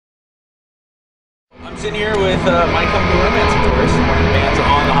Sitting here with my company Romance, of course, one of the bands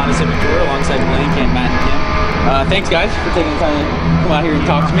on the Honda Civic Tour alongside Blake and Matt and Kim. Thanks, guys, for taking the time to come out here and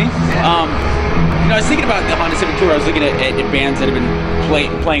talk to me. You know, I was thinking about the Honda Civic Tour. I was looking at bands that have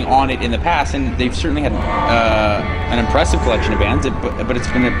been playing on it in the past, and they've certainly had an impressive collection of bands, but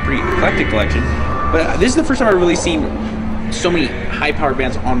it's been a pretty eclectic collection. But this is the first time I've really seen so many high-powered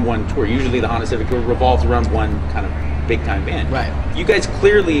bands on one tour. Usually the Honda Civic Tour revolves around one kind of big-time band. Right. You guys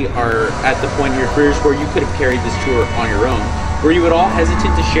clearly are at the point in your careers where you could have carried this tour on your own. Were you at all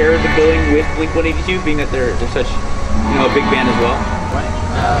hesitant to share the billing with Blink-182, being that they're such, you know, a big band as well? Right.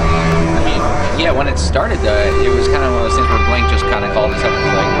 I mean, yeah, when it started, it was kind of one of those things where Blink just kind of called us up and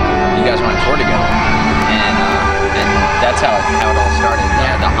was like, "You guys want to tour together?" And that's how it all started.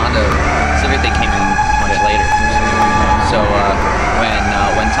 The Honda Civic, they came in much later. So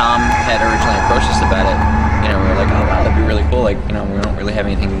when Tom had originally approached us about it, you know, we were like, oh wow, that'd be really cool. Like, you know, we don't really have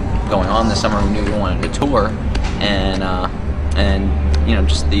anything going on this summer. We knew we wanted to tour, and you know,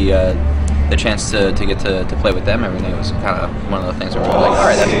 just the chance to get to play with them every day was kind of one of the things where we were like, all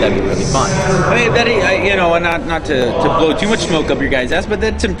right, that'd be really fun. I mean, you know, not to blow too much smoke up your guys' ass, but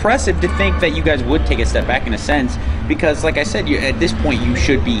that's impressive to think that you guys would take a step back in a sense, because, like I said, at this point you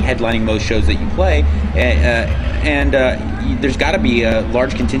should be headlining most shows that you play, and there's got to be a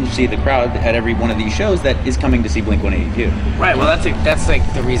large contingency of the crowd at every one of these shows that is coming to see Blink-182. Right. Well, that's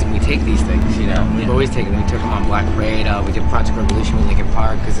like the reason we take these things. You know, we've always taken them. We took them on Black Parade. We did Project Revolution with Linkin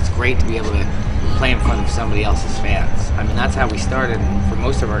Park because it's great to be able to play in front of somebody else's fans. I mean, that's how we started, and for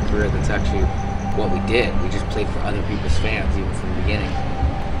most of our career, that's actually what we did. We just played for other people's fans, even from the beginning,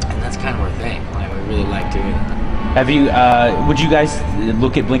 and that's kind of our thing. Like, we really like doing it. Have you? Would you guys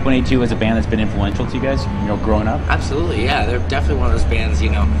look at Blink-182 as a band that's been influential to you guys? You know, growing up. Absolutely, yeah. They're definitely one of those bands, you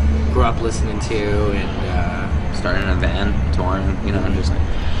know, grew up listening to, and started in a van, touring, you know, and just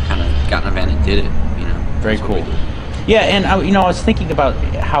kind of got in a van and did it. You know, very cool. Yeah, and you know, I was thinking about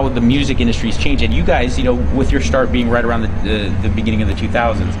how the music industry's changed, and you guys, you know, with your start being right around the beginning of the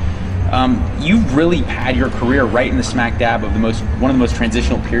 2000s. You've really had your career right in the smack dab of one of the most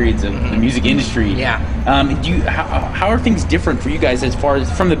transitional periods of the music industry. Yeah. How are things different for you guys as far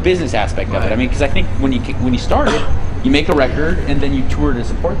as from the business aspect of it? I mean, because I think when you started, you make a record and then you tour to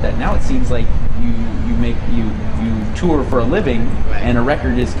support that. Now it seems like you tour for a living, and a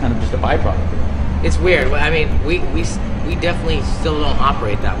record is kind of just a byproduct. It's weird. I mean, we definitely still don't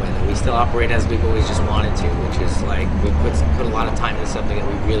operate that way. Though. We still operate as we've always just wanted to, which is like we put a lot of time into something that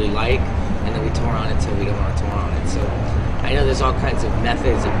we really like, and then we tour on it until we don't want to tour on it. So I know there's all kinds of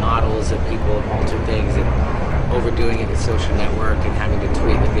methods and models that people have altered things and overdoing it in social network and having to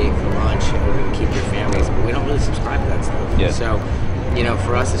tweet the date for lunch in order to keep your families, but we don't really subscribe to that stuff. Yeah. So, you know,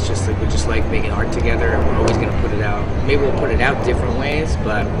 for us, it's just like we just like making art together, and we're always going to put it out. Maybe we'll put it out different ways,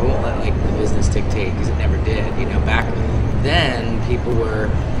 but we won't let like the business dictate, because it never did. You know, back then people were,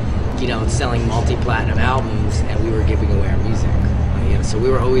 you know, selling multi-platinum albums, and we were giving away our music. You know, so we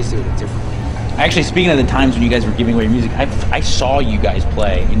were always doing it differently. Actually, speaking of the times when you guys were giving away music, I saw you guys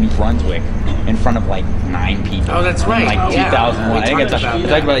play in New Brunswick in front of like 9 people. Oh, that's right. In like 2001. I think I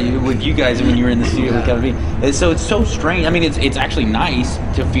talked about it with you guys when you were in the studio with Kevin. So it's so strange. I mean, it's actually nice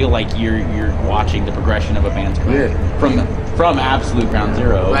to feel like you're watching the progression of a band's career from absolute ground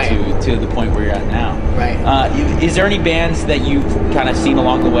zero to the point where you're at now. Right. Is there any bands that you've kind of seen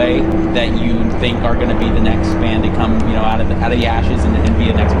along the way that you think are going to be the next band to come, you know, out of the ashes and be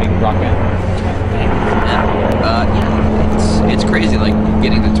a next big rock band? It's crazy, like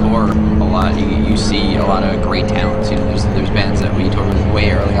getting to tour a lot. You see a lot of great talents. You know, there's bands that we toured with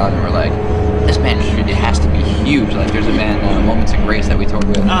way early on, and we're like, this band has to be huge. Like there's a band, Moments of Grace, that we toured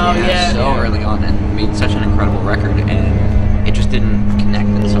with so early on and made such an incredible record, and it just didn't connect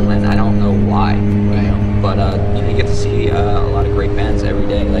in some way. I don't know why. You know? But you know, you get to see a lot of great bands every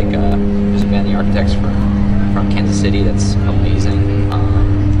day. Like there's a band, The Architects from Kansas City, that's amazing.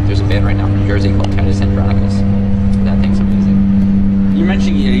 There's a band right now from Jersey called Titus Andronicus. That thing's amazing. You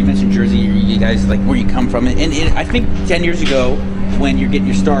mentioned Jersey. You guys, like where you come from, and I think 10 years ago, when you're getting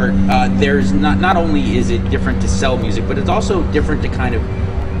your start, there's not only is it different to sell music, but it's also different to kind of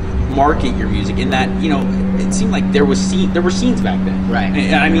market your music. In that, you know, it seemed like there were scenes back then, right?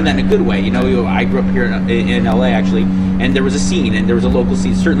 And I mean that in a good way. You know, I grew up here in LA actually, and there was a scene, and there was a local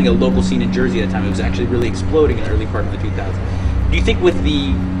scene, certainly a local scene in Jersey at the time. It was actually really exploding in the early part of the 2000s. Do you think with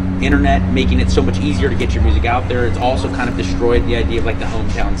the internet making it so much easier to get your music out there, it's also kind of destroyed the idea of like the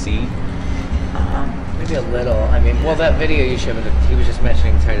hometown scene? Maybe a little. I mean, well, that video you showed, he was just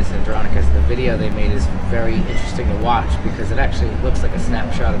mentioning Titus and Andronicus. The video they made is very interesting to watch because it actually looks like a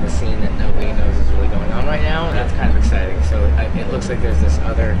snapshot of a scene that nobody knows is really going on right now, and that's kind of exciting. So it looks like there's this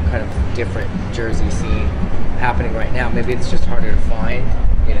other kind of different Jersey scene happening right now. Maybe it's just harder to find,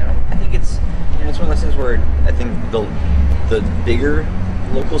 you know. I think it's it's one of those things where I think the bigger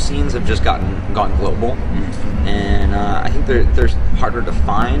local scenes have just gone global, and I think they're harder to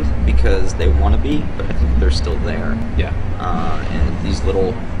find because they want to be, but I think they're still there. Yeah. And these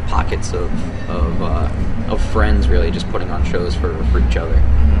little pockets of friends really just putting on shows for each other.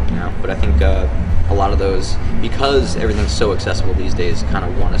 You know? But I think a lot of those, because everything's so accessible these days, kind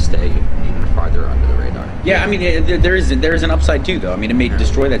of want to stay even farther under the radar. Yeah, I mean, there is an upside too, though. I mean, it may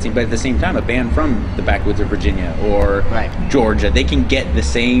destroy that scene, but at the same time, a band from the backwoods of Virginia or Georgia, they can get the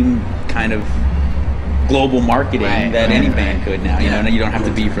same kind of global marketing that any band could now. You know, you don't have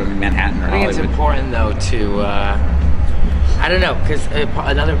to be from Manhattan or Hollywood. I think it's important though to I don't know, because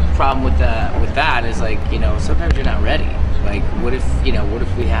another problem with that is, like, you know, sometimes you're not ready. Like, what if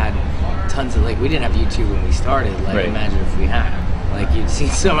we had tons of, like, we didn't have YouTube when we started. Like, imagine if we had. Like, you'd see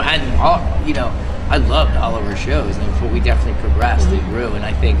some, and all, you know, I loved all of our shows, and we definitely progressed and grew. And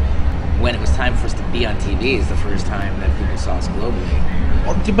I think when it was time for us to be on TV is the first time that people saw us globally.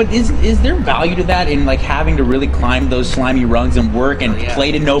 Well, but is there value to that in, like, having to really climb those slimy rungs and work and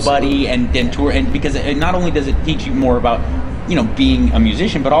play to nobody and tour? And because not only does it teach you more about, you know, being a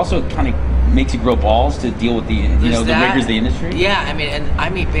musician, but also kind of makes you grow balls to deal with the the rigors of the industry. Yeah, I mean, and I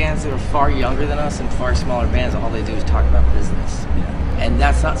meet bands that are far younger than us and far smaller bands. All they do is talk about business, and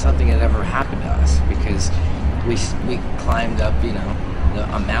that's not something that ever happened to us because we climbed up, you know,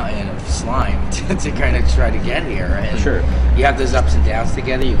 a mountain of slime to kind of try to get here. And you have those ups and downs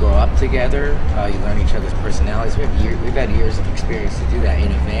together. You grow up together. You learn each other's personalities. We've had years of experience to do that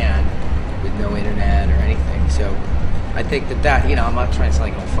in a van with no internet or anything. So I think that you know, I'm not trying to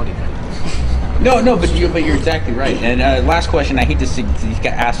sound like a funny guy. No, but you're exactly right. And last question, I hate to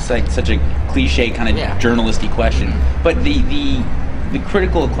ask like such a cliche kind of journalisty question, but the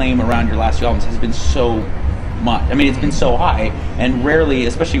critical acclaim around your last two albums has been so much. I mean, it's been so high, and rarely,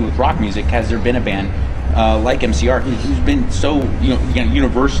 especially with rock music, has there been a band like MCR who's been so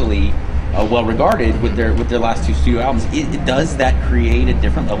universally well regarded with their last two studio albums. Does that create a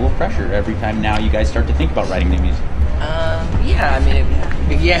different level of pressure every time now you guys start to think about writing new music? Yeah, I mean,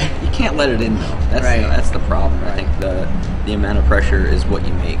 you can't let it in though. That's the problem. I think the amount of pressure is what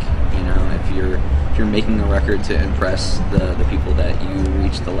you make. You know, if you're making a record to impress the people that you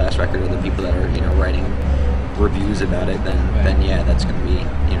reached the last record, or the people that are writing reviews about it, then yeah, that's going to be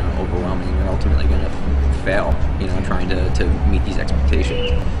overwhelming. You're ultimately going to fail. Trying to meet these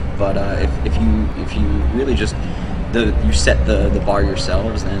expectations. But if you really just you set the bar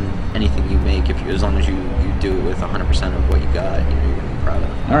yourselves, then anything you make, as long as you do it with 100% of what you got, you're going to be proud of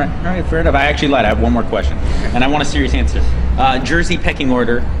it. All right, fair enough. I actually lied. I have one more question, and I want a serious answer. Jersey pecking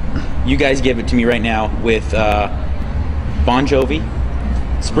order. You guys give it to me right now with Bon Jovi,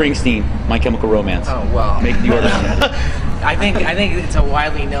 Springsteen, My Chemical Romance. Oh well. Make the order. I think it's a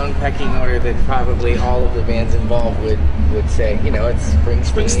widely known pecking order that probably all of the bands involved would say. It's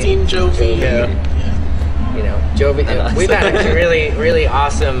Springsteen, Jovi. Jovi. We've had actually really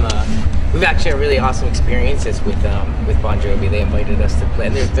awesome. We've actually had really awesome experiences with Bon Jovi. They invited us to play.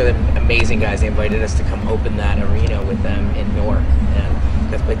 They're amazing guys. They invited us to come open that arena with them in Newark,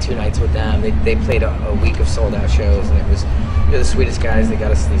 and I played 2 nights with them. They played a week of sold out shows, and it was the sweetest guys. They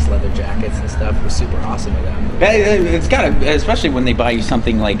got us these leather jackets and stuff. It was super awesome of them. It's gotta, especially when they buy you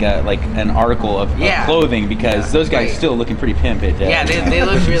something like an article of clothing, because those guys still looking pretty pimp. They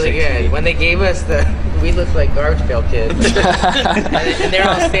looked really good. When they gave us we looked like garbage pail kids, and they're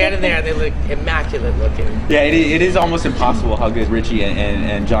all standing there, and they look immaculate looking. Yeah, it is almost impossible how good Richie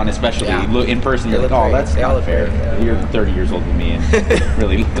and John especially look in person. You're like, oh, that's not fair. You're 30 years older than me and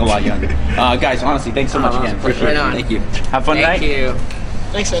really a lot younger. Guys, honestly, thanks so much again. Appreciate it. Thank you. Have fun tonight. Thank you.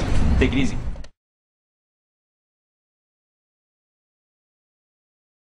 Thanks, Ed. Take it easy.